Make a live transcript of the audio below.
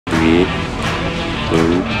3, 2, 1.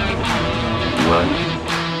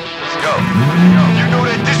 Let's go. You know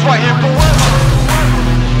that this right here forever.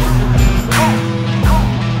 Go.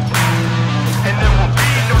 And there will be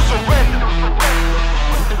no surrender.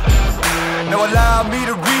 Now allow me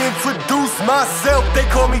to reintroduce myself. They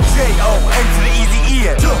call me J.O.N. to the easy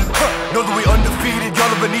E-N. Know that we undefeated. Y'all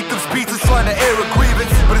are beneath them speeches trying to air a grievance,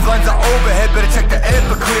 but his lines are overhead. Better check the air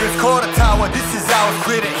for clearance. Call the tower. This is ours.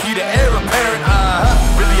 Clear the heat, the air apparent.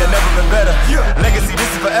 Really, I've never been better. Legacy,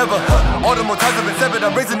 this is forever. All the more times I've been severed.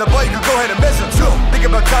 I'm raising the bar. You can go ahead and measure. Think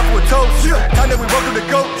about time for a toast. Time that we welcome to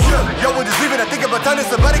go. Yo, we're just leaving. I think about time that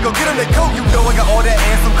somebody go get on their coat. You know I got all that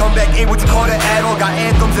anthem. Come back in. What you call that add-on? Got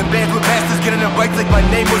anthems and bands with masters. Getting it right like my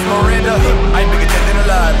name was Miranda. I ain't bigger dead than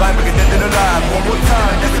alive. I'm bigger dead than alive. One more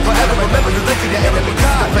time. This is forever. Remember you listen to enemy. This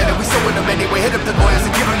is the plan that we showing them anyway. Hit up the lawyers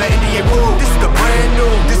and give them the NDA rule. This is the brand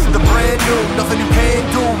new. This is the brand new. Nothing you can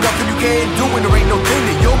do. Nothing you can do. And there ain't no thing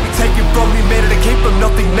that you'll be taking from me. Man, it came from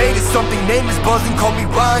nothing. Made it something. Name is buzzing. Call me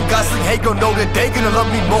Ryan Gosling. Hey, gon' know that they gonna love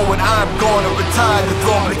me more when I'm gonna retire the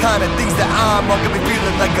throne. The kind of things that I'm gonna be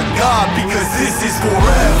feeling like a god, because this is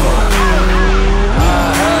forever.